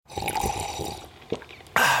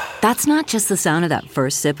That's not just the sound of that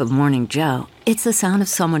first sip of Morning Joe. It's the sound of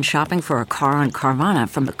someone shopping for a car on Carvana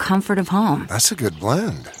from the comfort of home. That's a good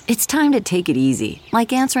blend. It's time to take it easy,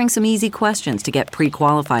 like answering some easy questions to get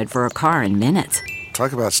pre-qualified for a car in minutes.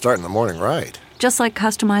 Talk about starting the morning right. Just like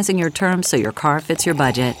customizing your terms so your car fits your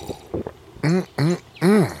budget.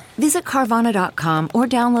 Visit Carvana.com or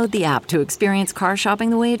download the app to experience car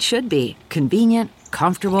shopping the way it should be. Convenient,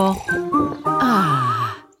 comfortable.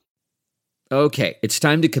 Okay, it's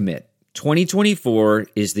time to commit. 2024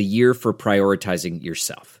 is the year for prioritizing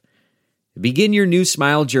yourself. Begin your new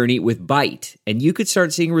smile journey with Byte, and you could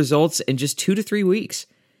start seeing results in just 2 to 3 weeks.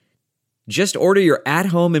 Just order your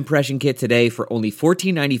at-home impression kit today for only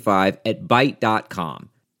 $14.95 at Byte.com.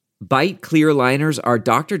 Byte clear aligners are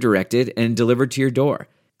doctor-directed and delivered to your door.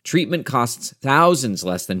 Treatment costs thousands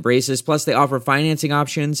less than braces, plus they offer financing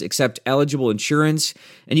options, accept eligible insurance,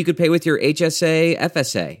 and you could pay with your HSA,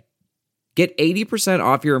 FSA. Get 80%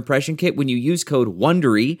 off your impression kit when you use code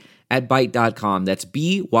WONDERY at Byte.com. That's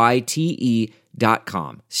BYTE.com.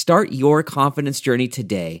 Start your confidence journey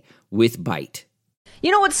today with Byte.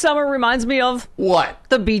 You know what summer reminds me of? What?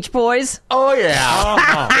 The Beach Boys. Oh,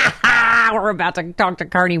 yeah. We're about to talk to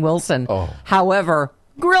Carney Wilson. Oh. However,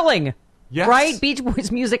 grilling. Yes. Right? Beach Boys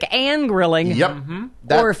music and grilling. Yep.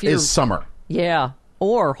 That Or if you're- is summer. Yeah.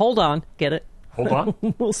 Or, hold on, get it? Hold on.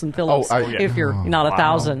 Wilson Phillips. Oh, yeah. If you're not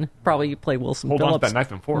 1,000, Wow. probably you play Wilson Hold on to Phillips. that knife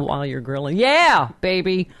and fork. While you're grilling. Yeah,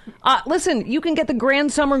 baby. Listen, you can get the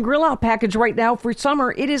Grand Summer Grill Out package right now for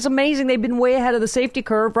summer. It is amazing. They've been way ahead of the safety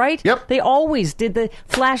curve, right? Yep. They always did the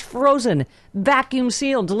flash frozen, vacuum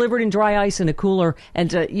sealed, delivered in dry ice in a cooler, and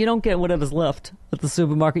you don't get whatever's left at the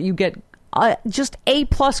supermarket. You get just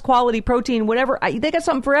A-plus quality protein, whatever. They got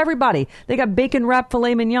something for everybody. They got bacon wrapped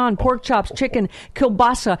filet mignon, pork chops, chicken,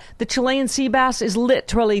 kielbasa. The Chilean sea bass is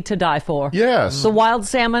literally to die for. Yes. The wild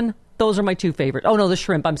salmon, those are my two favorites. Oh, no, the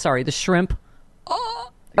shrimp. I'm sorry, the shrimp.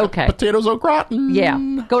 Okay. Potatoes au gratin.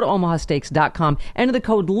 Yeah. Go to omahasteaks.com. Enter the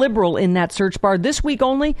code LIBERAL in that search bar. This week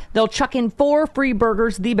only, they'll chuck in 4 free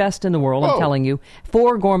burgers, the best in the world, I'm Whoa. telling you.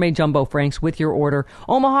 4 gourmet jumbo franks with your order.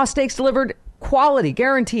 Omaha Steaks delivered quality,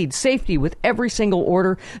 guaranteed, safety with every single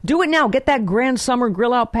order. Do it now. Get that Grand Summer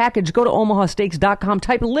Grill Out package. Go to omahasteaks.com.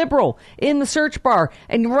 Type LIBERAL in the search bar.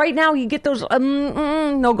 And right now you get those,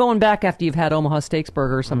 no going back after you've had Omaha Steaks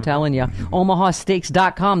burgers, I'm telling you.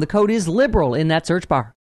 omahasteaks.com. The code is LIBERAL in that search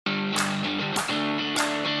bar.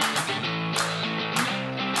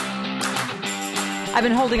 I've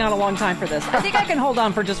been holding on a long time for this. I think I can hold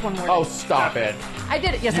on for just one more Oh, day. stop it. I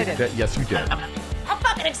did it. Yes, I did. Yes, you did. How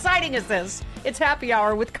fucking exciting is this? It's Happy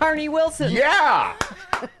Hour with Carney Wilson. Yeah.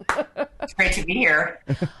 It's great to be here.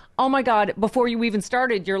 Oh my God, before you even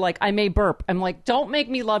started, you're like, I may burp. I'm like, don't make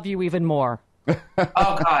me love you even more. Oh,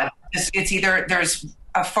 God. It's either there's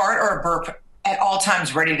a fart or a burp at all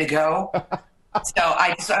times ready to go. So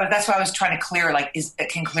that's why I was trying to clear,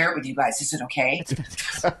 can clear it with you guys. Is it okay?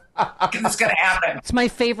 It's going to happen. It's my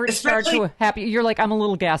favorite start to a happy. You're like, I'm a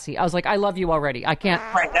little gassy. I was like, I love you already. I can't.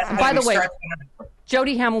 Right. That's By how the we way, start.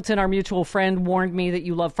 Jody Hamilton, our mutual friend, warned me that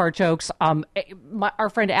you love fart jokes. Our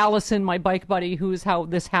friend Allison, my bike buddy, who is how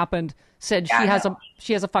this happened, said she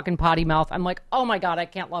has a fucking potty mouth. I'm like, oh my God, I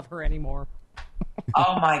can't love her anymore.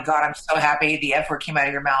 Oh, my God. I'm so happy the F word came out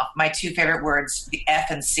of your mouth. My 2 favorite words, the F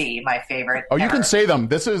and C, my favorite. Oh, you ever. can say them.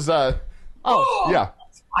 This is, yeah.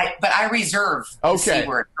 But I reserve the C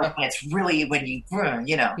word when it's really when you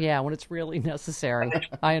know. Yeah, when it's really necessary.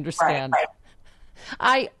 I understand.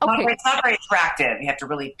 Right. It's not very attractive. You have to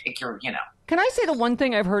really pick your, Can I say the one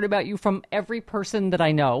thing I've heard about you from every person that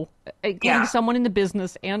I know, including someone in the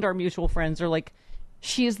business and our mutual friends, are like,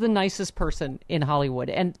 she is the nicest person in Hollywood.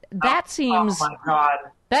 And that seems... Oh, my God.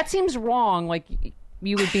 That seems wrong. Like,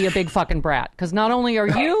 you would be a big fucking brat. Because not only are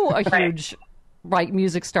you a huge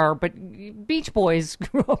music star, but Beach Boys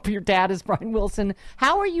grew up, your dad is Brian Wilson.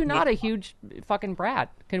 How are you not a huge fucking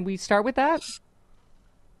brat? Can we start with that?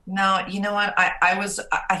 No, you know what?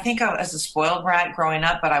 I think I was a spoiled brat growing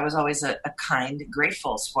up, but I was always a kind,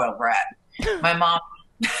 grateful spoiled brat. My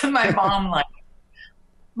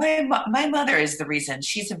mother is the reason.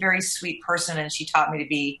 She's a very sweet person, and she taught me to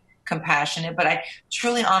be compassionate. But I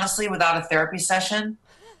truly, honestly, without a therapy session,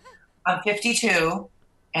 I'm 52,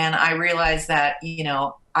 and I realize that,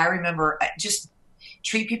 I remember just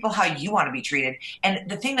treat people how you want to be treated. And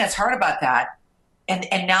the thing that's hard about that,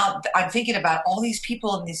 and now I'm thinking about all these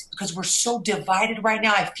people in these, because we're so divided right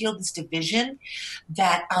now. I feel this division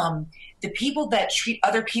that the people that treat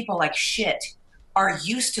other people like shit are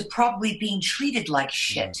used to probably being treated like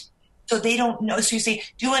shit. So they don't know. So you say,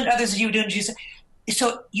 do unto others as you would do unto yourself.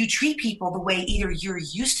 So you treat people the way either you're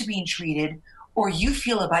used to being treated or you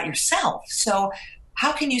feel about yourself. So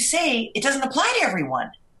how can you say it doesn't apply to everyone?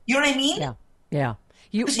 You know what I mean? Yeah. Yeah.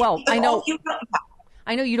 I know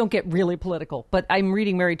you don't get really political, but I'm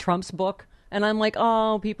reading Mary Trump's book, and I'm like,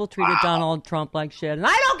 oh, people treated Donald Trump like shit, and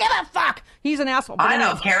I don't give a fuck. He's an asshole. I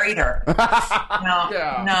don't care either.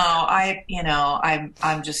 I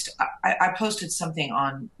posted something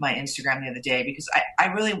on my Instagram the other day because I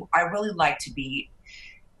really like to be.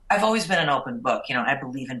 I've always been an open book. I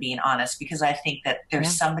believe in being honest because I think that there's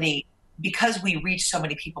somebody. Because we reach so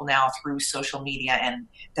many people now through social media, and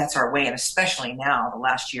that's our way, and especially now, the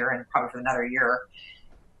last year and probably for another year,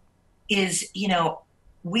 is,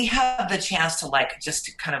 we have the chance to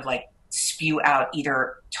just kind of spew out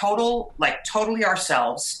either totally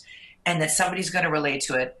ourselves and that somebody's going to relate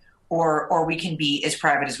to it, or we can be as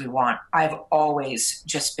private as we want. I've always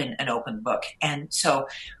just been an open book. And so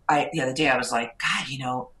the other day I was like, God,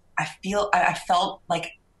 I felt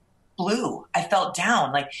like blue. I felt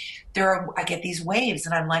down. I get these waves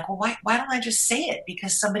and I'm like, well, why don't I just say it?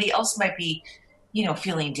 Because somebody else might be,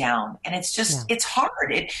 feeling down. And it's just, it's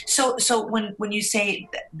hard. So when you say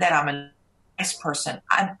that I'm a nice person,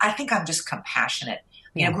 I think I'm just compassionate.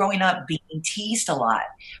 Growing up being teased a lot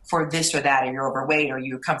for this or that, or you're overweight, or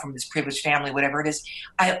you come from this privileged family, whatever it is,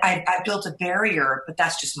 I built a barrier, but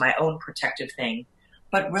that's just my own protective thing.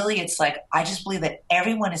 But really it's I just believe that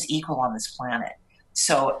everyone is equal on this planet.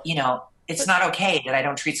 So, it's not okay that I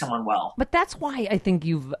don't treat someone well. But that's why I think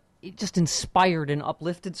you've just inspired and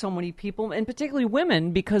uplifted so many people, and particularly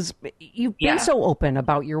women, because you've been so open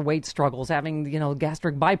about your weight struggles, having,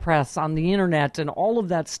 gastric bypass on the internet and all of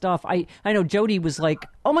that stuff. I know Jody was like,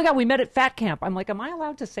 oh my God, we met at Fat Camp. I'm like, am I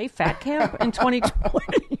allowed to say Fat Camp in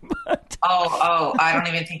 2020? Oh, I don't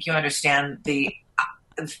even think you understand the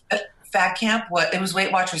Fat Camp. It was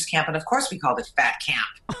Weight Watchers Camp, and of course we called it Fat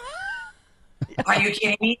Camp. Are you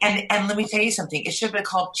kidding me? And let me tell you something. It should have been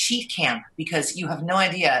called Cheat Camp because you have no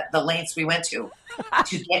idea the lengths we went to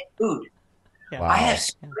get food. Yeah. Wow. I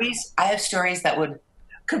have stories that would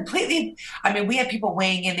completely. I mean, we had people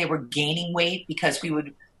weighing in; they were gaining weight because we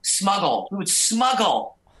would smuggle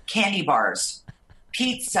candy bars,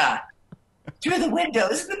 pizza through the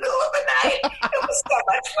windows in the middle of the night. It was so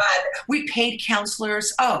much fun. We paid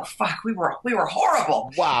counselors. Oh fuck, we were horrible.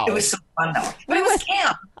 Wow, it was so fun though. But it was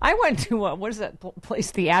camp. I went to what is that place,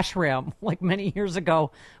 the Ashram, many years ago,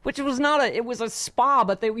 which was it was a spa,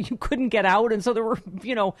 but you couldn't get out, and so there were,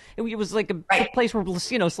 it was a place where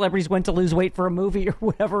celebrities went to lose weight for a movie or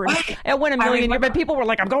whatever. And it went a million years, but people were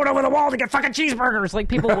like, I'm going over the wall to get fucking cheeseburgers.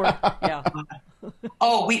 People were, yeah.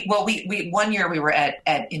 Oh, we 1 year we were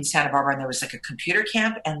in Santa Barbara, and there was a computer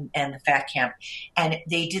camp and the Fat Camp, and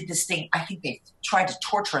they did this thing. I think they tried to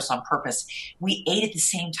torture us on purpose. We ate at the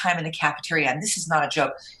same time in the cafeteria, and this is not a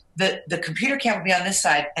joke. The computer camp would be on this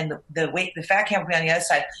side, and the Fat Camp would be on the other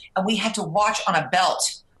side, and we had to watch on a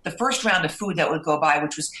belt the first round of food that would go by,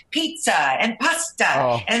 which was pizza and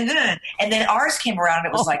pasta, and then ours came around. And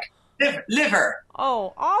it was liver.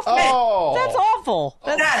 Oh, awful! That's awful.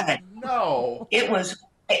 No, it was,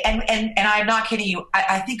 and I'm not kidding you.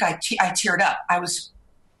 I think I teared up. I was,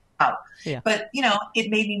 but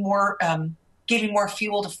it made me more. Gave me more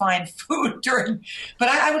fuel to find food during, but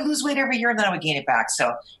I would lose weight every year and then I would gain it back.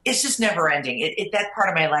 So it's just never ending. That part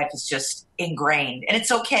of my life is just ingrained, and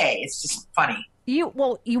it's okay. It's just funny. We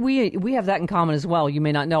have that in common as well. You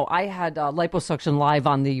may not know. I had liposuction live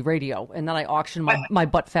on the radio, and then I auctioned my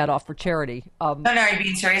butt fat off for charity. No, are you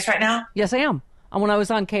being serious right now? Yes, I am. When I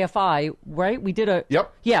was on KFI, right? We did a...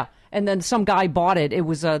 Yep. Yeah. And then some guy bought it. It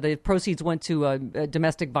was the proceeds went to a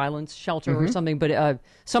domestic violence shelter or something. But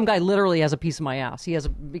some guy literally has a piece of my ass. He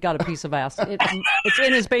got a piece of ass. It's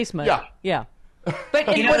in his basement. Yeah. But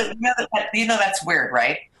that's weird,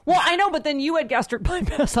 right? Well, I know, but then you had gastric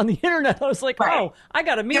bypass on the internet. I was like, oh, I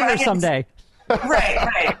got to meet her someday.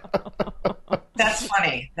 Right. That's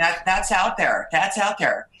funny. That's out there.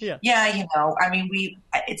 Yeah. Yeah. I mean,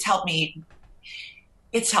 it's helped me.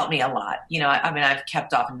 It's helped me a lot. I mean, I've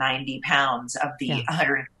kept off 90 pounds of the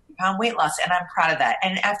 150-pound weight loss, and I'm proud of that.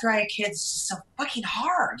 And after I had kids, it's just so fucking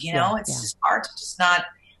hard, It's just hard to just not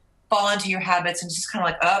fall into your habits and just kind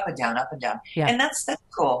of up and down, up and down. Yeah. And that's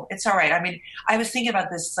cool. It's all right. I mean, I was thinking about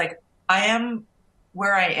this. It's I am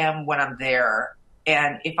where I am when I'm there.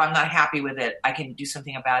 And if I'm not happy with it, I can do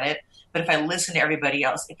something about it. But if I listen to everybody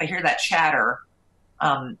else, if I hear that chatter,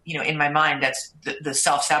 in my mind, that's the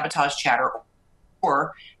self-sabotage chatter,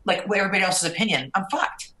 or everybody else's opinion, I'm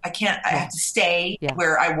fucked. I can't. I have to stay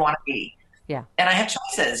where I want to be. Yeah. And I have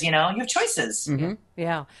choices. You have choices. Mm-hmm.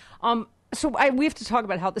 Yeah. So we have to talk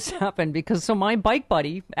about how this happened, because my bike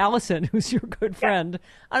buddy Allison, who's your good friend,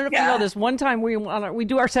 I don't know if you know this. One time we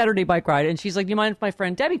do our Saturday bike ride, and she's like, "Do you mind if my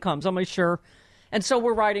friend Debbie comes?" I'm like, "Sure." And so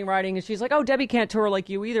we're riding, and she's like, oh, Debbie can't tour like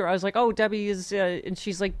you either. I was like, oh, Debbie is, and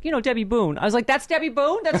she's like, Debbie Boone. I was like, that's Debbie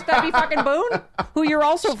Boone? That's Debbie fucking Boone? Who you're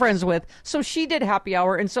also friends with. So she did happy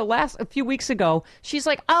hour. And so a few weeks ago, she's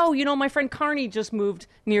like, oh, my friend Carney just moved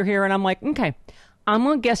near here. And I'm like, okay, I'm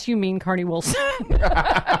going to guess you mean Carney Wilson.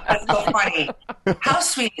 That's so funny. How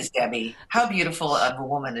sweet is Debbie? How beautiful of a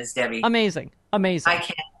woman is Debbie? Amazing. I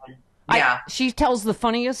can't. Yeah. She tells the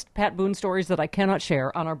funniest Pat Boone stories that I cannot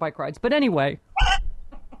share on our bike rides. But anyway.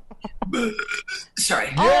 Sorry.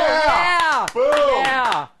 Yeah. Oh,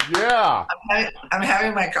 yeah. Boom. Yeah. I'm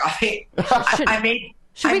having my coffee. I made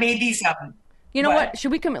these. You know what?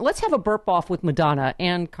 Should we come? Let's have a burp off with Madonna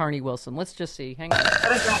and Carney Wilson. Let's just see. Hang on.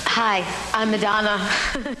 Hi, I'm Madonna.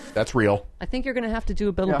 That's real. I think you're going to have to do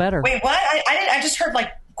a little better. Wait, what? I just heard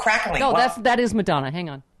like crackling. No, What? that is Madonna. Hang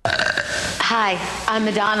on. Hi, I'm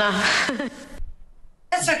Madonna.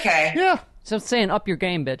 That's okay. Yeah. So saying up your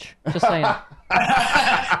game, bitch. Just saying.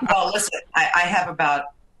 Well, listen, I have about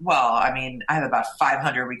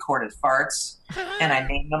 500 recorded farts, and I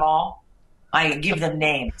name them all. I give them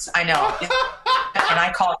names. I know, and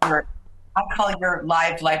I call your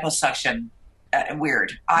live liposuction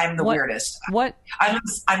weird. I'm the weirdest. What?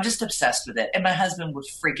 I'm just obsessed with it, and my husband would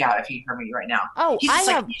freak out if he heard me right now. Oh, he's just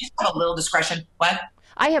you just have a little discretion. What?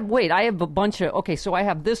 I have a bunch of. Okay, so I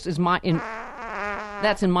have this is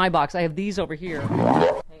that's in my box. I have these over here.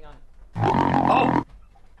 Hang on. Oh,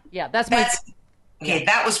 yeah, that's my. Okay,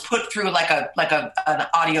 that was put through like an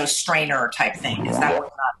audio strainer type thing. Is that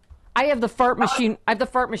what's not? I have the fart machine. I have the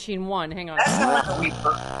fart machine one. Hang on. That's not like a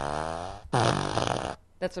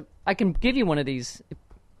reverb. I can give you one of these.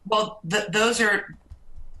 Well, those sound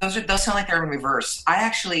like they're in reverse. I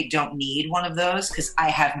actually don't need one of those because I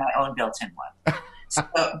have my own built-in one. So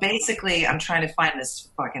basically, I'm trying to find this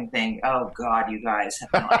fucking thing. Oh God, you guys have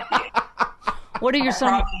no idea. What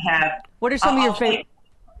are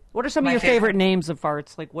some of your favorite names of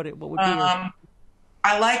farts? Like what would be your...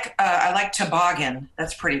 I like toboggan.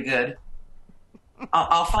 That's pretty good.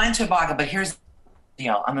 I'll find toboggan, but here's the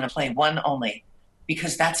deal. I'm going to play one only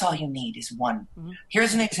because that's all you need is one. Mm-hmm.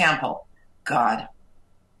 Here's an example. God,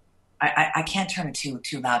 I can't turn it too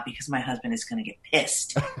loud because my husband is going to get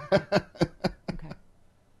pissed. Okay.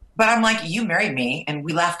 But I'm like, you married me, and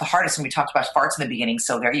we laughed the hardest when we talked about farts in the beginning.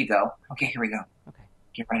 So there you go. Okay, here we go. Okay,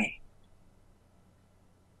 get ready.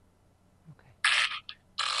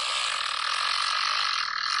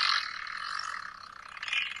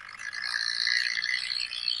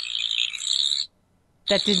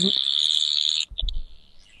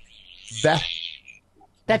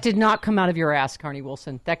 That did not come out of your ass, Carney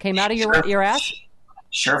Wilson. That came out of your ass?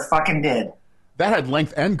 Sure fucking did. That had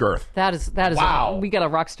length and girth. That is wow. We got a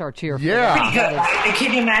rock star cheer. Yeah. Pretty good.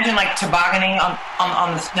 Can you imagine like tobogganing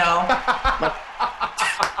on the snow?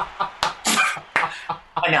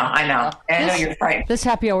 I know. I know you're right. This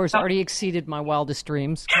happy hour has already exceeded my wildest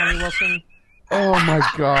dreams, Carney Wilson. Oh my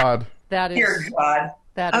God. That is. Dear God.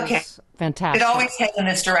 That is fantastic. It always heads in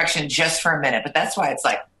this direction just for a minute, but that's why it's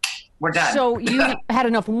like, we're done. So you had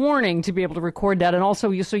enough warning to be able to record that, and also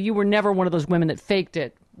you were never one of those women that faked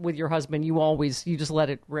it with your husband. You just let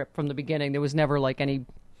it rip from the beginning. There was never like any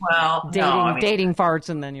dating farts,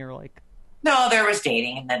 and then you're like... No, there was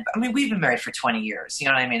dating, and then we've been married for 20 years. You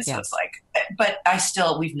know what I mean? So it's like, but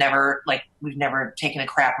we've never taken a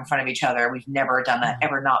crap in front of each other. We've never done that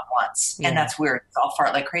ever, not once. Yeah. And that's weird. It's all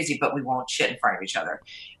fart like crazy, but we won't shit in front of each other.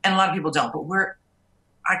 And a lot of people don't. But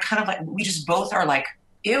we just both are like,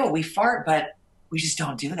 ew, we fart, but we just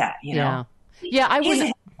don't do that. You know? Yeah, I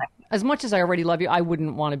wouldn't. As much as I already love you, I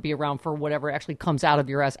wouldn't want to be around for whatever actually comes out of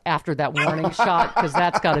your ass after that warning shot, because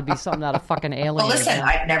that's got to be something out of fucking Alien. Well, listen,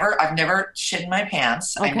 I've never shit in my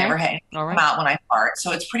pants. Okay. I've never had anything come out when I fart,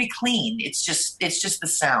 so it's pretty clean. It's just the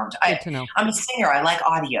sound. Good to know. I'm a singer. I like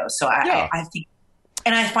audio, so I think,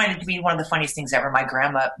 and I find it to be one of the funniest things ever.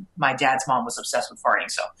 My dad's mom was obsessed with farting,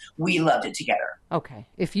 so we loved it together. Okay,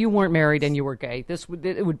 if you weren't married and you were gay,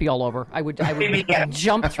 it would be all over. I would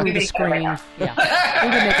jump through the screen. Right yeah, we'd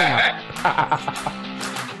be making up.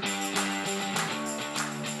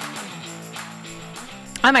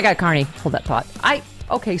 Oh my God, Carney, hold that thought.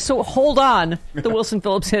 Okay, so hold on. The Wilson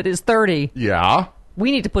Phillips hit is 30. Yeah.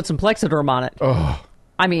 We need to put some Plexiderm on it. Ugh.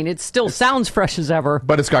 I mean, it still sounds fresh as ever.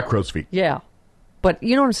 But it's got crow's feet. Yeah. But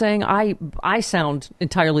you know what I'm saying? I sound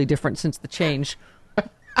entirely different since the change.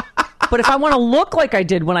 But if I want to look like I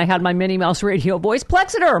did when I had my Minnie Mouse radio voice,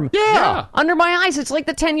 Plexiderm. Yeah. Under my eyes, it's like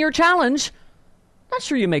the 10-year challenge. Not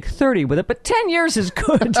sure you make 30 with it, but 10 years is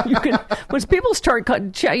good. You can, when people start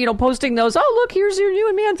posting those, oh, look, here's you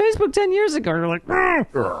and me on Facebook 10 years ago. You're like,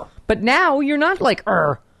 Urgh. But now you're not like,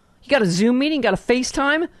 You got a Zoom meeting, got a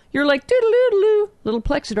FaceTime. You're like, doodle-doodle-doo, little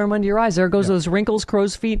Plexiderm under your eyes. There goes those wrinkles,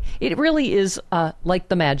 crow's feet. It really is like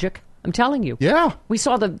the magic. I'm telling you. Yeah. We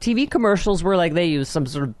saw the TV commercials where like they use some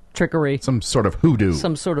sort of trickery. Some sort of hoodoo.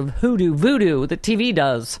 Some sort of voodoo that TV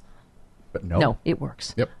does. But no. No, it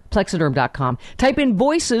works. Yep. Plexiderm.com. Type in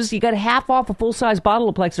voices. You get half off a full-size bottle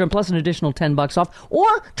of Plexiderm plus an additional $10 off.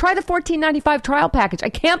 Or try the $14.95 trial package. I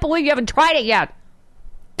can't believe you haven't tried it yet.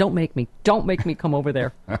 Don't make me come over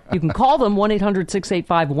there. You can call them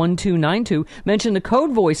 1-800-685-1292. Mention the code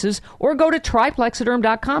VOICES or go to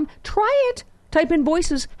tryplexiderm.com. Try it. Type in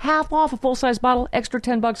voices, half off a full-size bottle, extra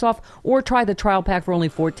 $10 off, or try the trial pack for only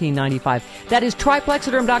 $14.95. That is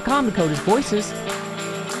tryplexiderm.com. The code is voices.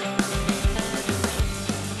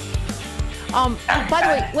 By the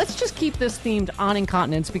way, let's just keep this themed on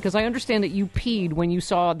incontinence because I understand that you peed when you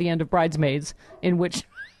saw the end of Bridesmaids, in which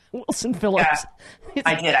Wilson Phillips. Yeah,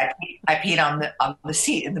 I did. I peed on the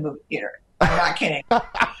seat in the movie theater. I'm not kidding.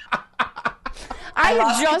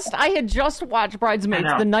 I had just watched Bridesmaids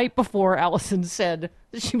the night before Allison said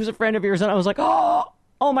that she was a friend of yours, and I was like, oh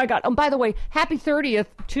my God. And by the way, happy 30th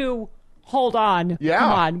to Hold On. Yeah.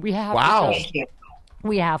 Come on. We have wow. to.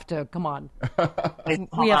 We have to. Come on.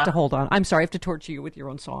 We have to hold on. I'm sorry. I have to torture you with your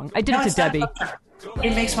own song. I did it to Debbie.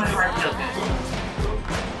 It makes my heart feel good.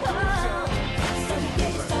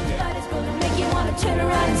 Turn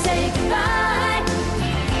around and say goodbye.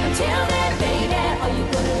 Until then, baby, are you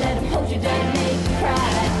gonna let him hold you down and make you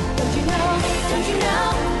cry? Don't you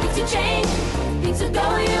know, things will change, things will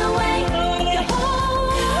go your way. You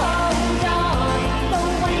hold on for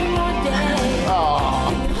one more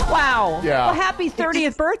day. Wow. Yeah. Well, happy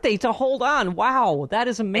 30th birthday to Hold On. Wow. That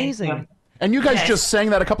is amazing. And you guys just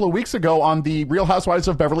sang that a couple of weeks ago on the Real Housewives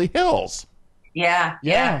of Beverly Hills.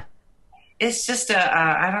 Yeah. It's just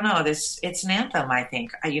I don't know. It's an anthem. I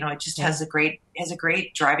think it just has a great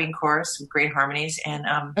driving chorus with great harmonies and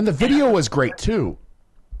the video was great too.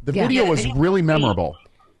 The video was really memorable.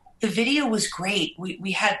 The video was great. We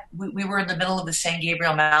were in the middle of the San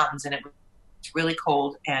Gabriel Mountains and it was really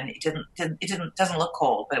cold and it doesn't look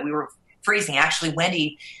cold, but we were freezing. Actually,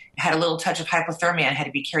 Wendy had a little touch of hypothermia and had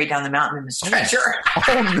to be carried down the mountain in a stretcher.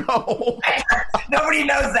 Oh no! Nobody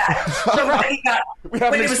knows that. So we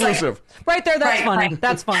have an exclusive. Right there, that's funny. Right.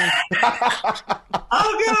 That's funny.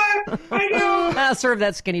 Oh, God. I know. Serve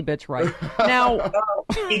that skinny bitch right. Now.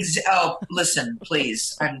 Listen,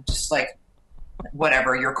 please. I'm just like,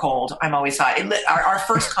 whatever, you're cold. I'm always hot. Our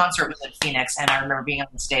first concert was at Phoenix, and I remember being on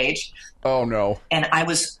the stage. Oh, no. And I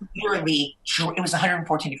was literally, it was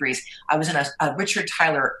 114 degrees. I was in a Richard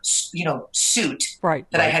Tyler, suit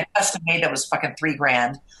that I had custom made that was fucking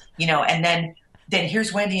 $3,000, and then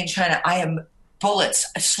here's Wendy in China. I am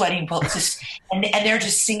sweating bullets, and they're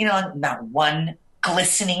just singing on not one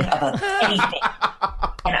glistening of anything.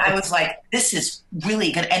 And I was like, this is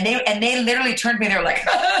really good. And they literally turned to me. They were like,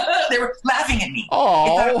 they were laughing at me.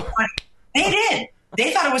 Oh, they did.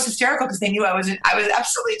 They thought it was hysterical because they knew I was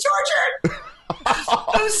absolutely tortured.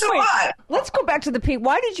 It was so hot. Let's go back to the pee.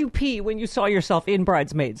 Why did you pee when you saw yourself in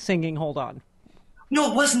Bridesmaids singing Hold On? No,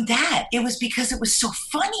 it wasn't that. It was because it was so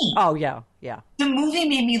funny. Oh, yeah. The movie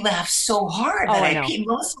made me laugh so hard that I peed.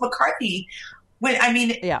 Melissa McCarthy,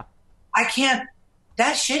 I can't.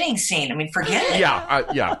 That shitting scene, forget it.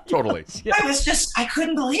 Yeah, totally. I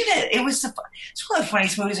couldn't believe it. It's one of the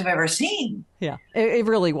funniest movies I've ever seen. Yeah, it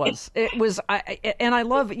really was. It was, and I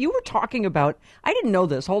love, you were talking about, I didn't know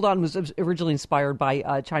this, Hold On was originally inspired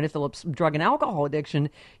by China Phillips' drug and alcohol addiction.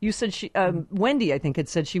 You said Wendy, I think, had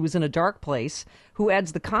said she was in a dark place, who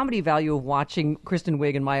adds the comedy value of watching Kristen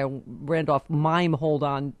Wiig and Maya Randolph mime Hold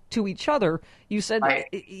On to each other. You said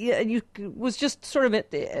you was just sort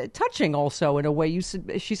of touching also in a way.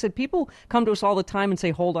 She said people come to us all the time and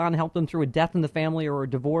say hold on, help them through a death in the family or a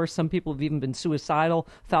divorce. Some people have even been suicidal,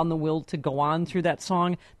 found the will to go on through that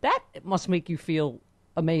song. That must make you feel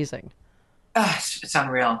amazing. It's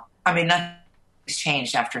unreal. Nothing's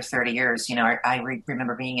changed after 30 years. I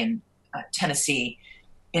remember being in Tennessee,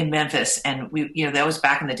 in Memphis, and that was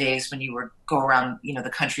back in the days when you would go around, the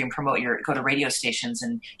country and go to radio stations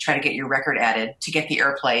and try to get your record added to get the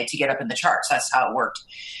airplay to get up in the charts. That's how it worked.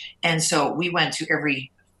 And so we went to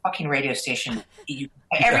every fucking radio station,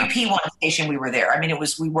 every P1 station we were there.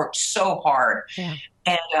 We worked so hard. Yeah.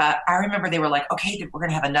 And I remember they were like, okay, we're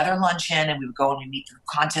going to have another luncheon, and we would go and meet the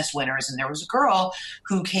contest winners. And there was a girl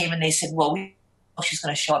who came and they said, well, she's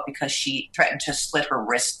going to show up because she threatened to slit her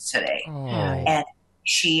wrist today. Oh. And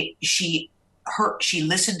she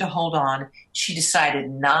listened to Hold On. She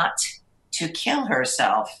decided not to kill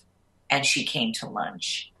herself, and she came to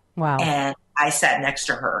lunch. Wow. And I sat next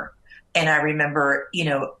to her, and I remember,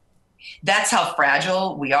 that's how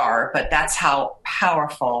fragile we are, but that's how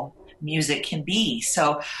powerful music can be.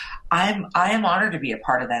 So I am honored to be a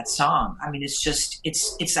part of that song. I mean,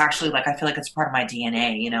 it's actually like, I feel like it's part of my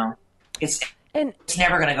DNA, you know, it's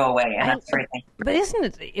never going to go away. And that's everything. But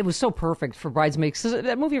it was so perfect for Bridesmaids.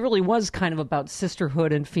 That movie really was kind of about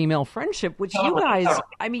sisterhood and female friendship, which you guys,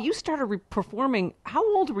 I mean, you started performing. How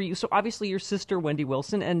old were you? So obviously your sister, Wendy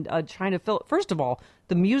Wilson, and China Phillips. First of all,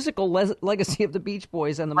 the musical legacy of the Beach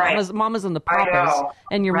Boys and the Mamas and the Papas.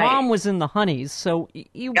 And your mom was in the Honeys. So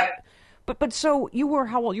you, but so you were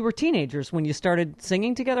how old? You were teenagers when you started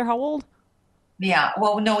singing together. How old? Yeah.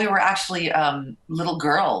 Well, no, we were actually little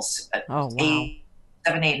girls. Oh, wow. 8,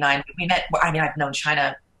 7, 8, 9. We met. I mean, I've known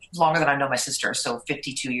China longer than I've known my sister, so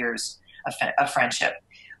 52 years of friendship.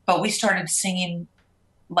 But we started singing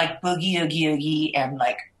like boogie oogie oogie and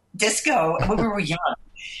like disco when we were young,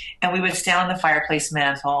 and we would stand on the fireplace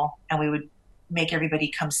mantle and we would make everybody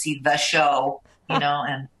come see the show, you know.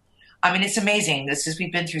 And I mean, it's amazing.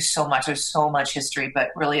 We've been through so much. There's so much history, but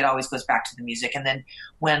really it always goes back to the music. And then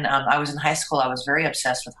when I was in high school, I was very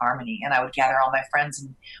obsessed with harmony, and I would gather all my friends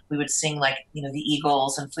and we would sing like, you know, the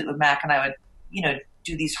Eagles and Fleetwood Mac, and I would, you know,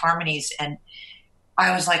 do these harmonies. And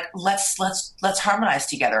I was like, let's harmonize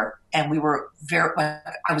together. And we were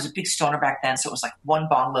I was a big stoner back then. So it was like one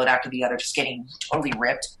bong load after the other, just getting totally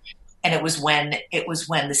ripped. And it was when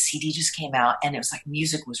the CD just came out, and it was like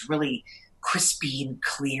music was really crispy and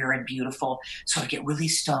clear and beautiful. So I'd get really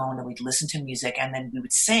stoned and we'd listen to music and then we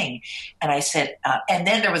would sing. And I said, and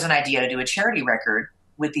then there was an idea to do a charity record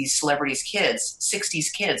with these celebrities' kids,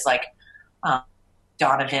 60s kids, like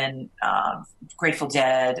Donovan, Grateful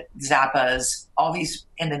Dead, Zappas, all these,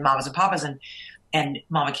 and then Mamas and Papas, and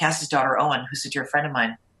Mama Cass's daughter, Owen, who's a dear friend of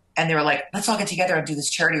mine. And they were like, let's all get together and do this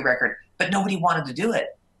charity record. But nobody wanted to do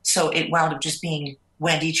it. So it wound up just being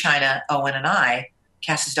Wendy, China, Owen, and I,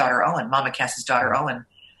 Cass's daughter, Owen, Mama Cass's daughter, Owen.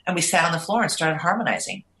 And we sat on the floor and started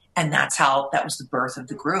harmonizing. And that was the birth of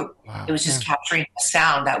the group. Wow. It was just capturing a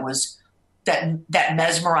sound that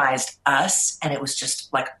mesmerized us. And it was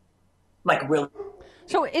just like really.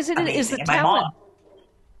 So is the talent?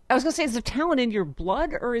 I was going to say, is the talent in your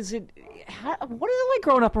blood, or is it? What is it like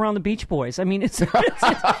growing up around the Beach Boys? I mean, is it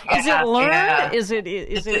learned? Yeah. Is it?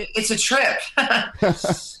 It's a trip. It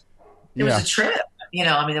was a trip. You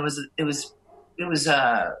know, I mean, it was. I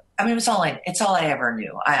mean, it's all I ever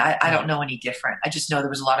knew. I don't know any different. I just know there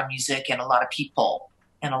was a lot of music and a lot of people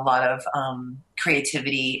and a lot of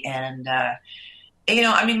creativity. And you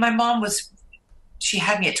know, I mean, my mom she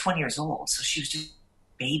had me at 20 years old, so she was just a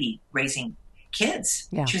baby raising kids.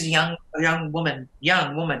 Yeah. She was a young woman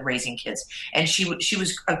raising kids, and she's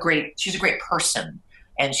a great person,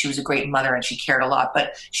 and she was a great mother, and she cared a lot,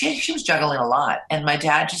 but she was juggling a lot. And my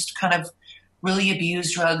dad just kind of really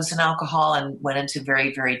abused drugs and alcohol and went into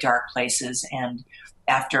very, very dark places. And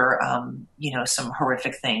after you know, some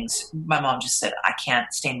horrific things, my mom just said, I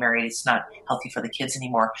can't stay married, it's not healthy for the kids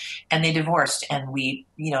anymore. And they divorced, and we,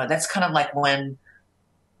 you know, that's kind of like when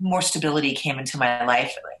more stability came into my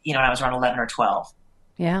life, you know, when I was around 11 or 12.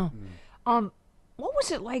 Yeah. What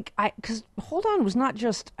was it like? Because Hold On was not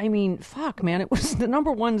just, I mean, fuck, man, it was the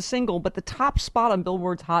 #1 single, but the top spot on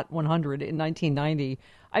Billboard's Hot 100 in 1990.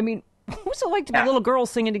 I mean, what was it like to be little girls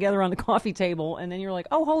singing together on the coffee table, and then you're like,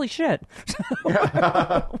 oh, holy shit.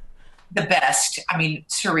 The best. I mean,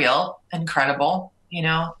 surreal, incredible. You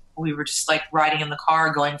know, we were just like riding in the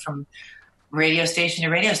car, going from radio station to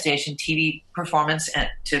radio station, TV performance and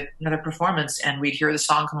to another performance, and we'd hear the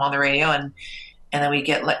song come on the radio, and then we'd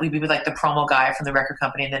be like the promo guy from the record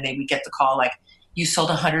company, and then we'd get the call like, you sold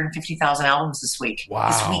 150,000 albums this week. Wow.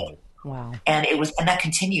 This week. Wow. And that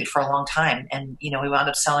continued for a long time, and you know, we wound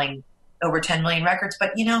up selling over 10 million records.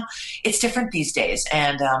 But you know, it's different these days,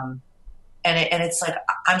 and it's like,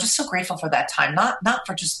 I'm just so grateful for that time, not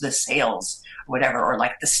for just the sales or whatever, or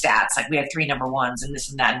like the stats, like we had 3 #1s and this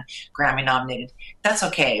and that and Grammy nominated. That's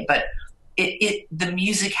okay, but the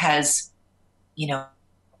music has, you know,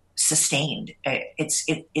 sustained.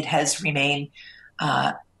 It has remained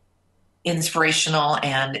inspirational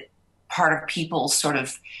and part of people's sort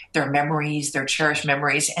of their memories, their cherished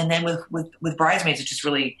memories. And then with Bridesmaids, it just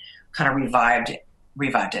really kind of revived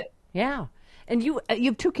it. Yeah. And you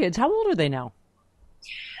have 2 kids. How old are they now?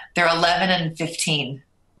 They're 11 and 15.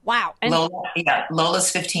 Wow. And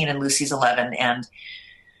Lola's 15 and Lucy's 11. And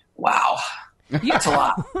wow, that's a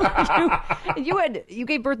lot. you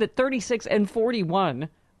gave birth at 36 and 41.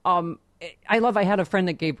 I had a friend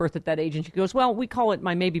that gave birth at that age, and she goes, well, we call it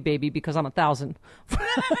my maybe baby because I'm 1,000.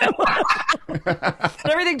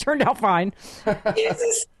 Everything turned out fine.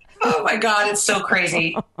 Oh my God, it's so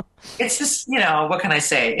crazy. It's just, you know, what can I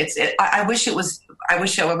say? I wish it was I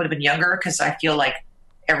wish I would have been younger because I feel like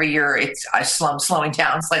every year I'm slowing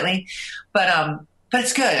down slightly. But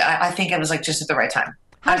it's good. I think it was like just at the right time.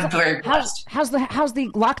 I'm very blessed. How's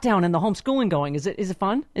the lockdown and the homeschooling going? Is it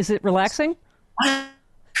fun? Is it relaxing?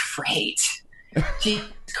 Great. Jesus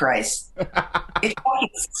Christ. It fucking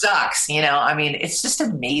sucks, I mean, it's just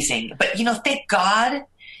amazing. But, thank God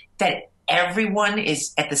that everyone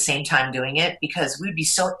is at the same time doing it, because we'd be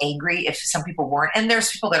so angry if some people weren't. And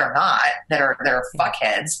there's people that are not, that are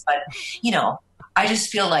fuckheads. But, I just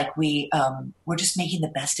feel like we're just making the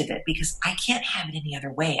best of it, because I can't have it any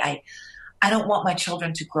other way. I don't want my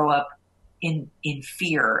children to grow up in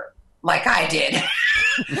fear like I did.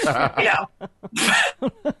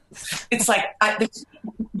 It's like,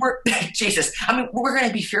 Jesus. I mean, we're going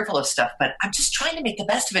to be fearful of stuff, but I'm just trying to make the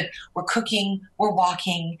best of it. We're cooking, we're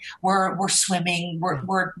walking, we're swimming,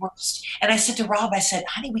 and I said to Rob, I said,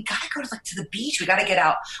 honey, we got to go to the beach. We got to get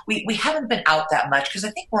out. We haven't been out that much because I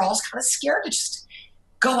think we're all kind of scared to just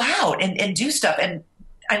go out and do stuff. And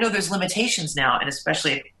I know there's limitations now, and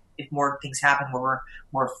especially if more things happen where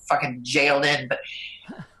we're fucking jailed in, but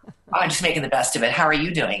I'm just making the best of it. How are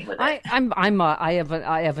you doing with it? I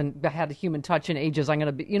haven't had a human touch in ages. I'm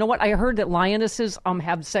gonna be. You know what? I heard that lionesses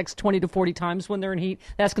have sex 20 to 40 times when they're in heat.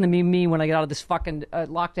 That's gonna be me when I get out of this fucking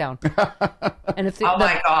lockdown. And if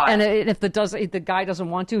my God! And if the guy doesn't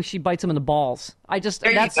want to, she bites him in the balls.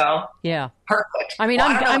 There you go. Yeah. Perfect. I mean,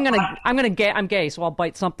 I'm gay, so I'll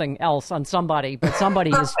bite something else on somebody. But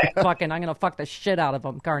somebody is fucking. I'm gonna fuck the shit out of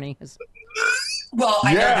them, Carney. Well,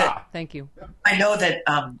 I know that. Thank you. I know that.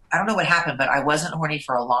 I don't know what happened, but I wasn't horny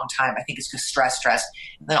for a long time. I think it's just stress.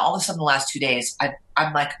 And then all of a sudden, the last 2 days,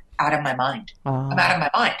 I'm like out of my mind. I'm out of my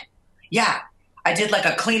mind. Yeah, I did like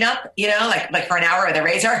a cleanup, like for an hour with a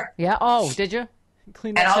razor. Yeah. Oh, did you?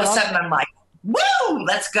 And all of a sudden, I'm like, woo,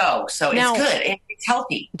 let's go. So now, it's good. It's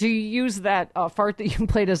healthy. Do you use that fart that you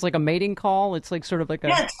played as like a mating call? It's like sort of like a.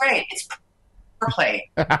 Yeah, it's great. It's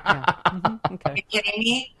play. Yeah. Mm-hmm. Okay. Are you kidding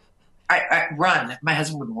me? I run. My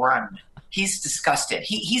husband would run. He's disgusted.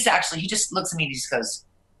 He just looks at me and he just goes,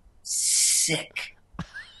 sick.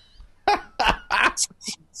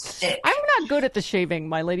 Sick. I'm not good at the shaving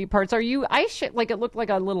my lady parts. Are you? Like it looked like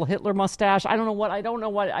a little Hitler mustache. I don't know what. I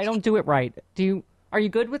don't do it right. Are you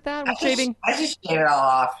good with that? Shaving? I just shave it all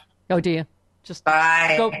off. Oh, do you? Just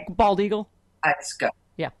go bald eagle? I just go.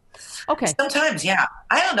 Yeah. Okay. Sometimes, yeah.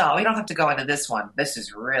 I don't know. We don't have to go into this one. This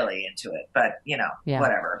is really into it, but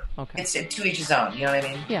whatever. Okay. It's to each his own. You know what I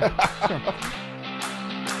mean? Yeah. Sure.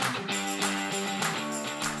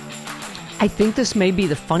 I think this may be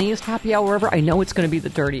the funniest happy hour ever. I know it's going to be the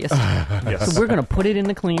dirtiest. Yes. So we're going to put it in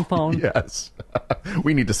the clean phone. Yes.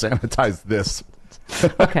 We need to sanitize this.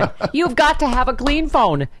 Okay. You've got to have a clean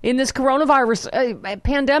phone in this coronavirus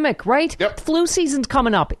pandemic, right? Yep. Flu season's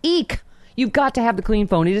coming up. Eek. You've got to have the clean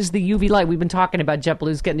phone. It is the UV light. We've been talking about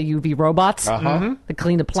JetBlue's getting the UV robots to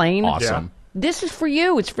clean the plane. Awesome. This is for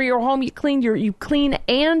you. It's for your home. You clean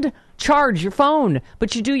and charge your phone,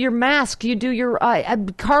 but you do your mask, you do your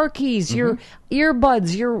car keys, your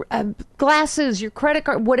earbuds, your glasses, your credit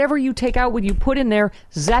card, whatever you take out, when you put in there,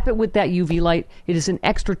 zap it with that UV light. It is an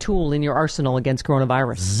extra tool in your arsenal against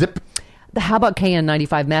coronavirus. Zip. How about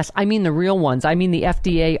KN95 masks? I mean the real ones. I mean the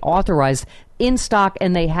FDA authorized, in stock,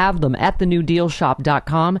 and they have them at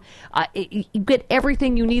thenewdealshop.com. You get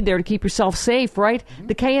everything you need there to keep yourself safe, right?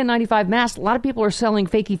 The KN95 mask, a lot of people are selling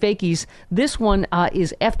fakies. This one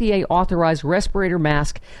is FDA authorized respirator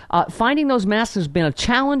mask. Finding those masks has been a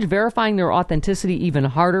challenge. Verifying their authenticity even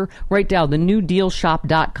harder. Right now,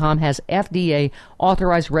 thenewdealshop.com has FDA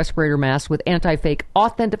authorized respirator masks with anti-fake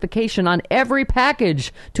authentication on every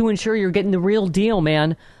package to ensure you're getting the real deal,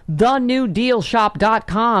 man.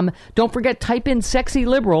 thenewdealshop.com. Don't forget, type in sexy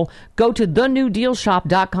liberal. Go to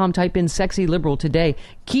thenewdealshop.com, type in sexy liberal today.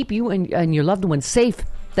 Keep you and your loved ones safe.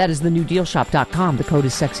 That is thenewdealshop.com. The code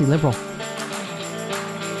is sexy liberal.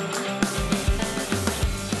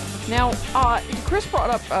 Now, Chris brought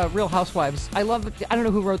up Real Housewives. I love it. I don't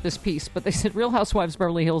know who wrote this piece, but they said Real Housewives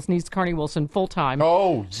Beverly Hills needs Carney Wilson full time.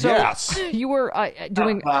 Oh, so yes. You were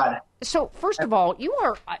doing. Oh, God. So, first of all, you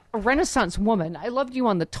are a Renaissance woman. I loved you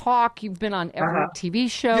on The Talk. You've been on every TV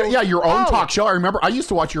show. Yeah, your own talk show. I remember I used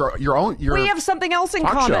to watch your own. We have something else in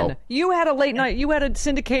common. Show. You had a late night. You had a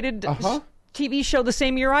syndicated TV show the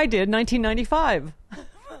same year I did, 1995.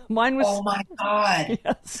 Mine was. Oh my God!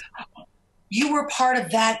 Yes. You were part of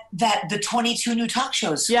the 22 new talk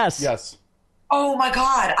shows. Yes. Oh my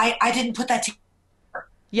God! I didn't put that together.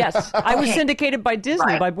 Yes, I was syndicated by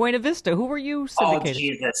Disney, by Buena Vista. Who were you syndicated? Oh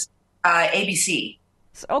Jesus! ABC.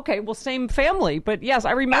 Okay, well, same family, but yes,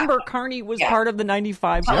 I remember Carney was part of the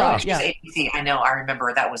 95. ABC. I know. I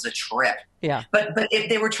remember that was a trip. Yeah. But if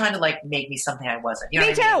they were trying to like make me something I wasn't. You know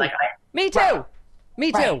Me what I mean? too. Like, Me too. Right.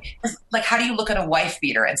 Me too. Right. Like, how do you look at a wife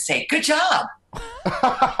beater and say, "Good job"?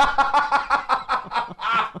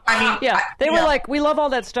 I mean, yeah, they were like, "We love all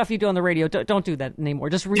that stuff you do on the radio. Don't do that anymore.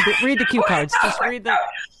 Just read the cue cards. Just read the."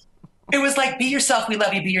 It was like, be yourself. We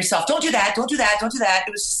love you. Be yourself. Don't do that. Don't do that. Don't do that.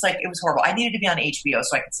 It was just like, it was horrible. I needed to be on HBO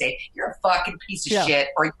so I could say, you're a fucking piece of shit,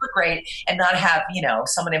 or you're great, and not have,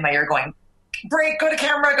 someone in my ear going, break, go to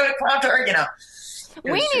camera, go to prompter,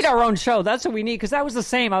 We need our own show. That's what we need, because that was the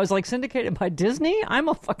same. I was like, syndicated by Disney? I'm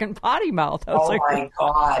a fucking potty mouth. I was my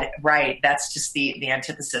God. Right. That's just the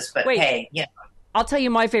antithesis. But hey, I'll tell you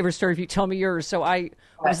my favorite story if you tell me yours. So it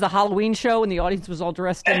was the Halloween show, and the audience was all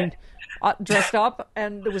dressed up,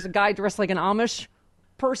 and there was a guy dressed like an Amish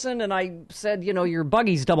person, and I said, your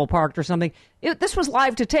buggy's double parked or something. This was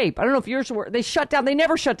live to tape. I don't know if yours were. They shut down. They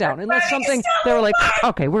never shut down unless something. They were like,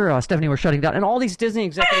 okay, Stephanie, we're shutting down, and all these Disney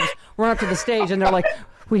executives run up to the stage, and they're like,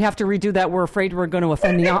 we have to redo that. We're afraid we're going to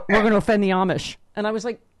offend the Amish. And I was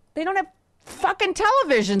like, they don't have fucking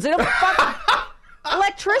televisions. They don't have fucking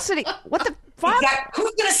electricity. What the fuck? Exactly.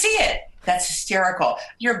 Who's going to see it? That's hysterical.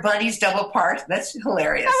 Your bunny's double parked. That's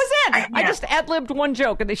hilarious. That was it. I just ad-libbed one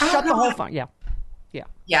joke, and they shut the whole phone. Yeah.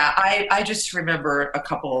 I just remember a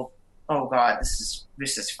couple. Oh God, this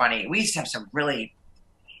is funny. We used to have some really.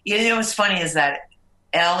 What's funny is that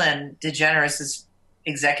Ellen DeGeneres'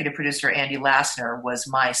 executive producer Andy Lassner was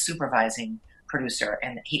my supervising producer,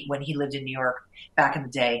 and when he lived in New York back in the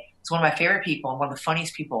day, he's one of my favorite people and one of the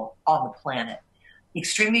funniest people on the planet.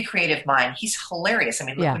 Extremely creative mind. He's hilarious. I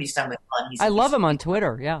mean, look what he's done with fun. I love him on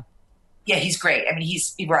Twitter. Yeah. Yeah, he's great. I mean,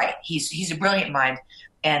 he's right. He's a brilliant mind,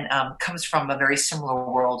 and comes from a very similar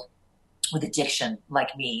world with addiction,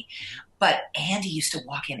 like me. But Andy used to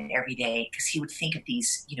walk in every day because he would think of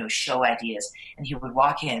these, show ideas, and he would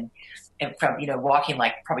walk in, and from walking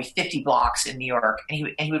like probably 50 blocks in New York,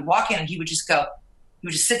 and he would walk in, and he would just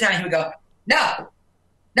sit down, and he would go, no.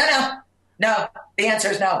 The answer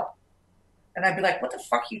is no. And I'd be like, what the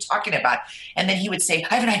fuck are you talking about? And then he would say,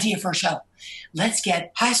 I have an idea for a show. Let's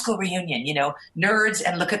get high school reunion, nerds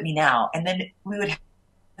and look at me now. And then we would have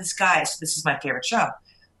this guy. So this is my favorite show.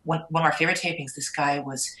 One of our favorite tapings, this guy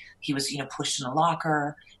was pushed in a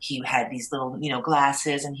locker. He had these little,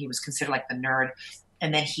 glasses, and he was considered like the nerd.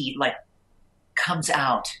 And then he like comes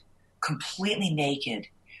out completely naked,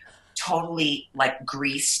 totally like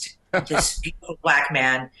greased, this beautiful black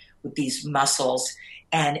man with these muscles,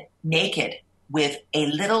 and naked with a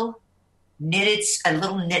little knit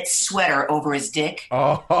sweater over his dick.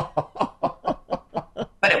 Oh.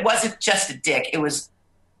 But it wasn't just a dick. It was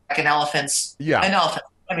like an elephant.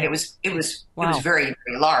 I mean, it was very,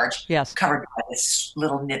 very large. Yes. Covered by this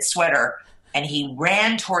little knit sweater. And he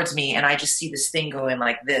ran towards me, and I just see this thing going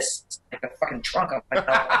like this, like a fucking trunk of my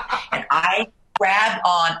phone. And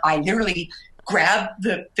I literally grabbed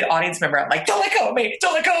the audience member. I'm like, don't let go of me.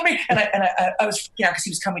 And I was freaking out because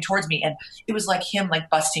he was coming towards me. And it was like him like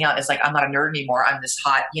busting out. It's like, I'm not a nerd anymore. I'm this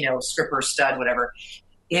hot, stripper stud, whatever.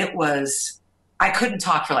 It was, I couldn't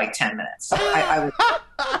talk for like 10 minutes. I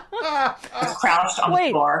was crouched on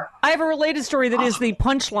the floor. I have a related story that is the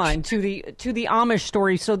punchline to the Amish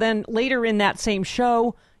story. So then later in that same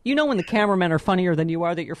show, when the cameramen are funnier than you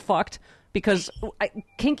are, that you're fucked. Because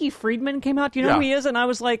Kinky Friedman came out. Do you know who he is? And I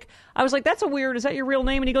was like, that's a weird. Is that your real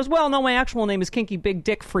name? And he goes, well, no, my actual name is Kinky Big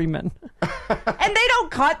Dick Friedman. And they don't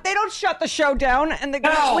cut. They don't shut the show down. And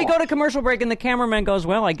we go to commercial break, and the cameraman goes,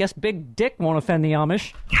 well, I guess Big Dick won't offend the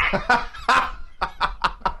Amish.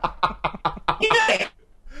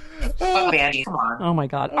 Come on. Oh my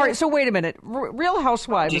God! All right, so wait a minute. Real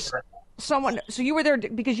Housewives. So you were there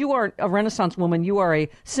because you are a Renaissance woman. You are a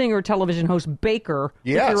singer, television host, baker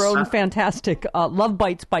with your own fantastic Love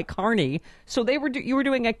Bites by Carney. So you were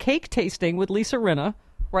doing a cake tasting with Lisa Rinna,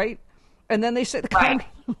 right? And then they said the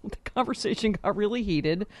conversation got really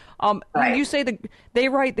heated. You say they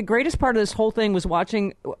write the greatest part of this whole thing was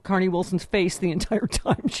watching Carney Wilson's face the entire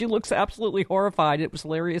time. She looks absolutely horrified. It was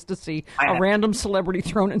hilarious to see a random celebrity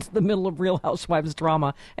thrown into the middle of Real Housewives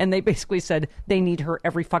drama. And they basically said they need her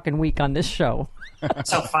every fucking week on this show.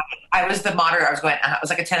 So funny. I was the moderator. I was going. It was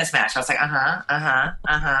like a tennis match. I was like,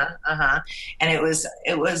 and it was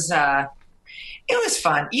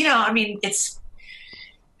fun. I mean, it's.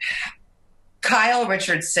 Kyle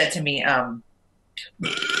Richards said to me, yeah.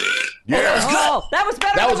 that was good. Oh, that was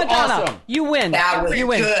better than Madonna. Awesome. You win. That was you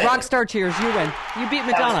win. good. Rockstar cheers. You win. You beat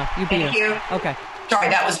Madonna. You beat her. Thank you. Okay. Sorry,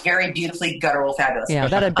 that was very beautifully guttural fabulous. Yeah,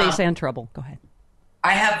 that had bass and treble. Go ahead.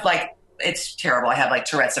 I have it's terrible. I have like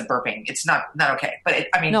Tourette's and burping. It's not okay. But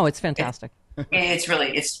no, it's fantastic. It's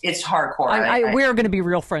really it's hardcore. We're going to be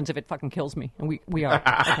real friends if it fucking kills me, and we are.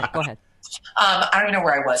 Okay, go ahead. I don't even know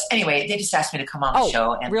where I was. Anyway, they just asked me to come on the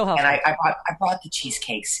show, and I brought the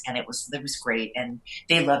cheesecakes, and it was great, and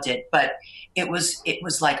they loved it. But it was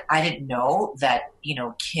like I didn't know that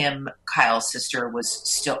Kim, Kyle's sister,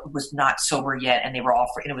 was not sober yet, and they were all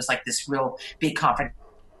and it was like this real big conference.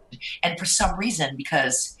 And for some reason,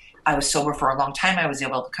 because I was sober for a long time, I was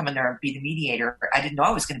able to come in there and be the mediator. I didn't know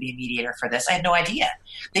I was going to be a mediator for this. I had no idea.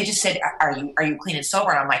 They just said, "Are you clean and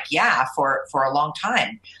sober?" And I'm like, "Yeah, for a long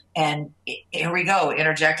time." And here we go,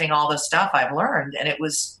 interjecting all the stuff I've learned, and it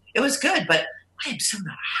was good. But I am so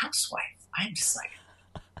not a housewife. I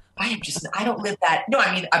don't live that. No,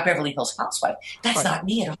 I mean a Beverly Hills housewife. That's not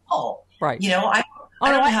me at all. Right.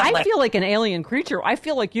 I feel like an alien creature. I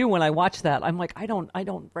feel like you when I watch that. I'm like, I don't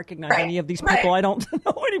recognize any of these people. I don't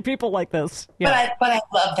know any people like this. Yeah. But I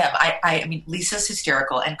love them. I mean, Lisa's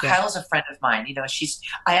hysterical, and Kyle's a friend of mine. She's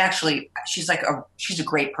a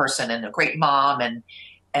great person and a great mom,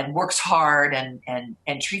 and works hard and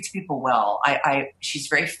treats people well. She's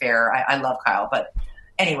very fair. I love Kyle. But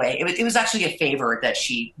anyway, it was actually a favor that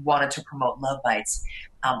she wanted to promote Love Bites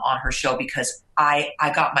on her show, because I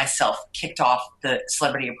got myself kicked off the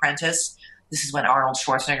Celebrity Apprentice. This is when Arnold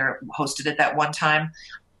Schwarzenegger hosted it that one time.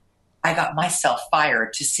 I got myself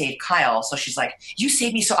fired to save Kyle. So she's like, "You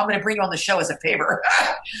saved me, so I'm going to bring you on the show as a favor."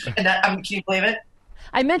 And can you believe it?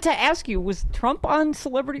 I meant to ask you, was Trump on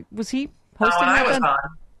Celebrity? Was he hosting that? I was on.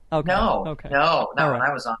 Okay. No, okay. No, right. When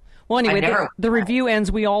I was on. Well, anyway, the review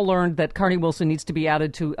ends. We all learned that Carnie Wilson needs to be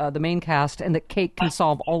added to the main cast, and that cake can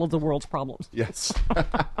solve all of the world's problems. Yes.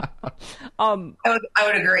 I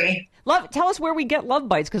would agree. Tell us where we get Love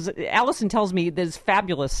Bites, because Allison tells me there's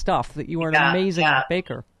fabulous stuff, that you are an amazing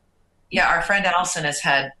baker. Yeah, our friend Allison has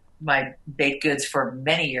had my baked goods for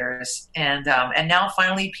many years, and now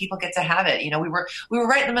finally people get to have it. We were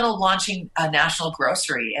right in the middle of launching a national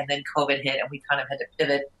grocery, and then COVID hit, and we kind of had to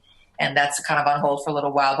pivot. And that's kind of on hold for a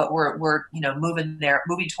little while, but we're moving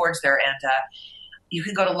towards there. And you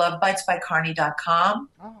can go to lovebitesbycarnie.com.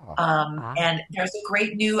 And there's a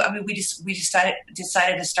great new. I mean, we decided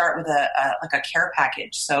to start with a care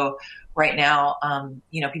package. So right now,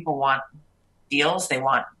 people want deals. They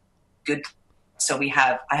want good. So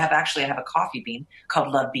I have a coffee bean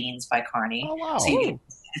called Love Beans by Carnie. Oh, wow. So you get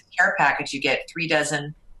this care package. You get 3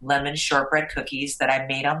 dozen lemon shortbread cookies that I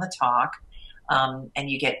made on the talk. And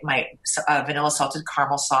you get my vanilla salted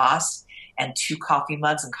caramel sauce and 2 coffee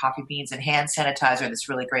mugs and coffee beans and hand sanitizer. This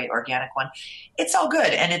really great organic one. It's all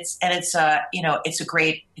good, and it's it's like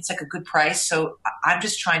a good price. So I'm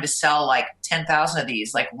just trying to sell like 10,000 of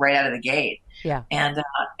these like right out of the gate. Yeah, and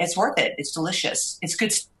it's worth it. It's delicious. It's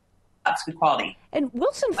good stuff. It's good quality. And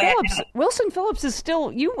Wilson Phillips is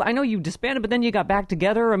still you. I know you disbanded, but then you got back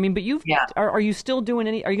together. I mean, but are you still doing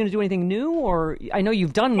any? Are you going to do anything new? Or I know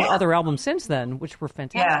you've done other albums since then, which were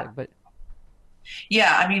fantastic. Yeah. But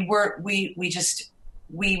I mean, we just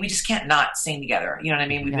can't not sing together. You know what I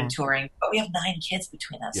mean? We've been touring, but we have 9 kids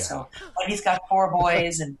between us. Yeah. So Wendy's got 4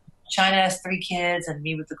 boys, and China has 3 kids, and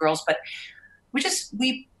me with the girls. But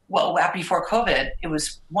before COVID, it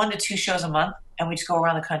was 1 to 2 shows a month, and we just go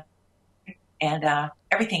around the country. And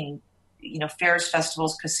everything, fairs,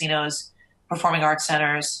 festivals, casinos, performing arts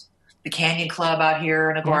centers, the Canyon Club out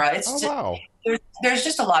here in Agora. Wow. There's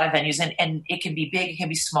just a lot of venues, and it can be big, it can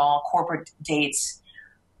be small, corporate dates.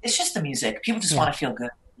 It's just the music. People just want to feel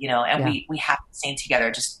good, and we have to sing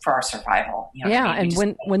together just for our survival.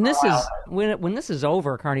 And when this is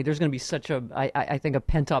over, Carnie, there's going to be such I think a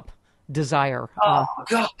pent up desire. Oh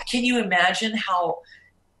God, can you imagine how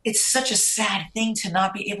it's such a sad thing to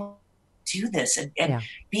not be able do this and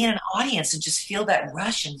be in an audience and just feel that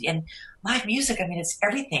rush and live music. I mean, it's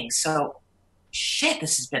everything. So shit,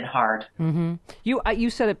 this has been hard. Mm-hmm. You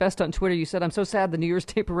said it best on Twitter. You said, "I'm so sad the New Year's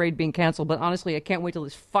Day parade being canceled, but honestly, I can't wait till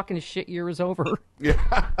this fucking shit year is over." Yeah.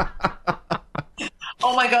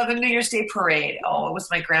 Oh my God, the New Year's Day parade. Oh, it was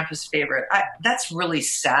my grandpa's favorite. That's really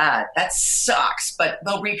sad. That sucks, but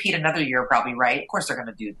they'll repeat another year probably, right? Of course they're going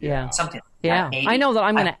to do something like that, maybe. I know that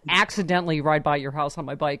I'm going to accidentally ride by your house on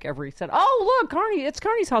my bike oh, look, Carnie, it's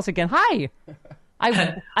Carnie's house again. Hi.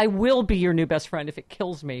 I will be your new best friend if it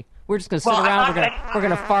kills me. We're just going to sit around. We're going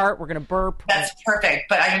to fart. We're going to burp. That's perfect,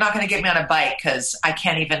 but you're not going to get me on a bike because I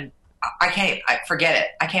forget it.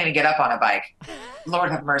 I can't even get up on a bike. Lord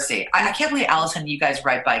have mercy. I can't believe Allison, you guys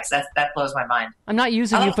ride bikes. That blows my mind. I'm not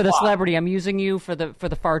using you for the celebrity. I'm using you for the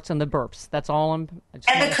farts and the burps. That's all and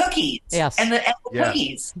the cookies. Yes. And the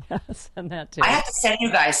cookies. Yes, and that too. I have to send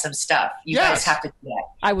you guys some stuff. You guys have to do that.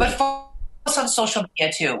 I would. But on social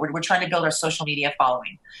media too. We're trying to build our social media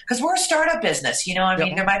following because we're a startup business. I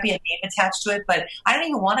mean, there might be a name attached to it, but I don't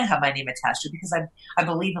even want to have my name attached to it because I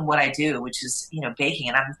believe in what I do, which is baking,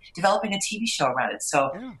 and I'm developing a TV show around it.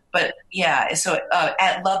 So, but yeah, so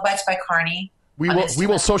at Love Bites by Carney. We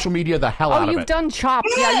will social media the hell out of it. Oh, you've done Chopped.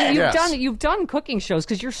 Yeah, you've done cooking shows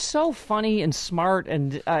because you're so funny and smart,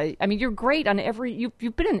 and I mean, you're great on every.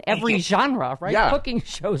 You've been in every genre, right? Yeah. Cooking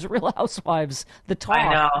shows, Real Housewives, The Talk.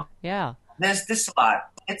 I know. Yeah. There's this a lot.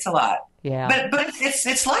 It's a lot. Yeah. But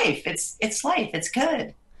it's life. It's life. It's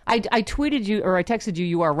good. I tweeted you or I texted you.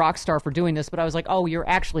 You are a rock star for doing this, but I was like, oh, you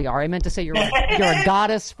actually are. I meant to say you're a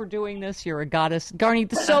goddess for doing this. You're a goddess,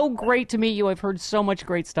 Garney. So great to meet you. I've heard so much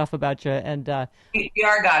great stuff about you, and we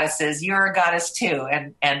are goddesses. You're a goddess too,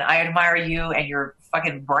 and I admire you and your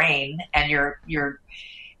fucking brain and your.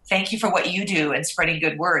 Thank you for what you do and spreading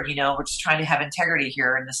good word. We're just trying to have integrity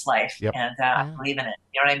here in this life, and I believe in it.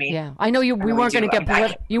 You know what I mean? Yeah, I know we weren't going to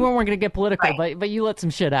get you weren't going to get political, right. but you let some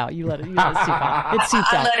shit out. You let it seep out. It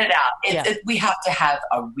seeped out. I let it out. We have to have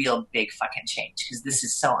a real big fucking change because this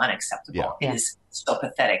is so unacceptable. Yeah. It is so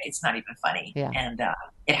pathetic. It's not even funny, and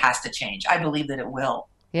it has to change. I believe that it will.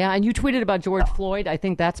 Yeah, and you tweeted about George Floyd. I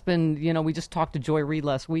think that's been, we just talked to Joy Reid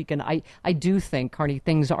last week, and I do think, Carney,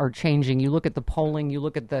 things are changing. You look at the polling, you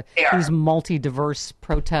look at these multi-diverse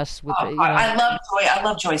protests. With I love Joy. I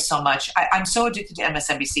love Joy so much. I'm so addicted to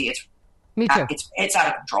MSNBC. Me too. It's out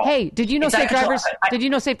of control. Hey, did you know safe drivers? Did you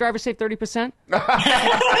know safe drivers save 30%?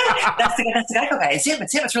 That's the Geico guy. It's him.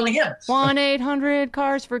 It's really him.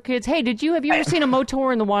 1-800-CARS for kids. Hey, have you ever seen a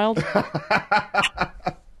Motor in the wild?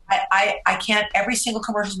 I can't. Every single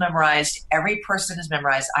commercial is memorized. Every person is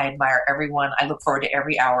memorized. I admire everyone. I look forward to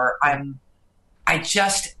every hour. I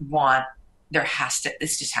just want.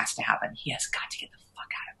 This just has to happen. He has got to get the fuck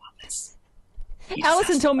out of office.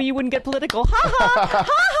 Allison told me you wouldn't get political. Ha ha ha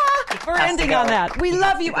ha! We're ending on that. We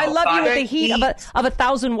love you. I love you with the heat of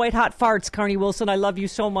 1,000 white hot farts, Carney Wilson. I love you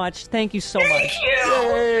so much. Thank you so much. Thank you.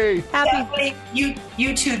 Yay. Happy.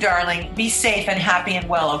 You too, darling. Be safe and happy and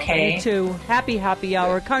well. Okay. You too. Happy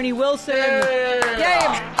hour. Carney Wilson. Yay.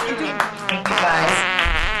 Thank you, guys.